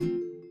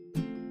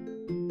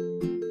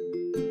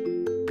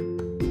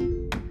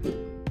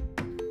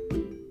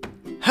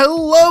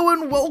Hello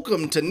and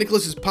welcome to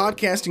Nicholas's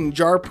Podcasting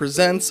Jar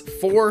presents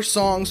 4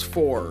 Songs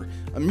 4,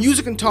 a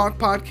music and talk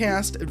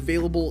podcast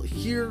available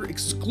here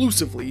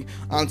exclusively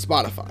on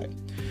Spotify.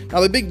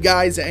 Now, the big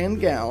guys and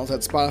gals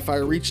at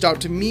Spotify reached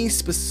out to me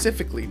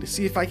specifically to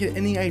see if I had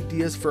any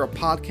ideas for a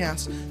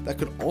podcast that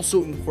could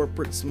also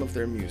incorporate some of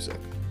their music.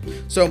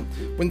 So,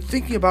 when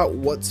thinking about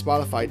what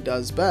Spotify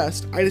does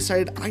best, I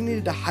decided I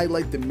needed to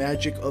highlight the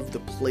magic of the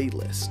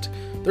playlist.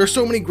 There are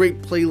so many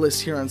great playlists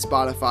here on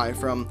Spotify,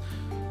 from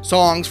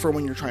songs for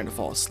when you're trying to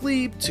fall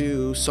asleep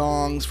to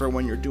songs for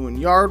when you're doing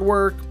yard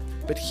work,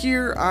 but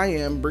here I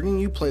am bringing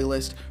you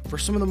playlists for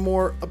some of the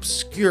more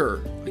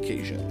obscure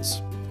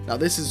occasions. Now,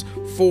 this is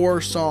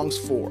 4 Songs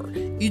 4.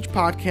 Each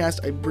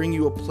podcast I bring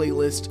you a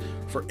playlist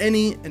for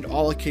any and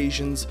all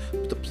occasions,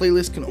 but the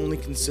playlist can only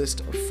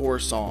consist of 4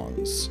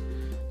 songs.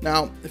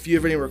 Now, if you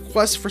have any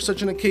requests for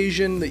such an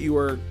occasion that you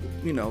are,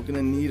 going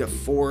to need a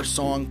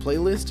 4-song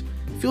playlist,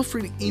 feel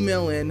free to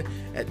email in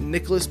at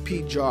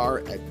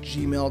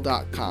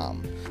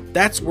nicholaspjar@gmail.com.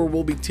 That's where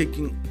we'll be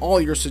taking all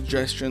your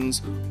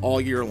suggestions all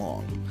year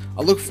long.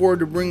 I look forward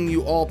to bringing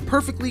you all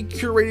perfectly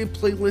curated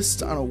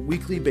playlists on a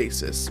weekly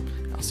basis.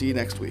 I'll see you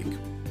next week.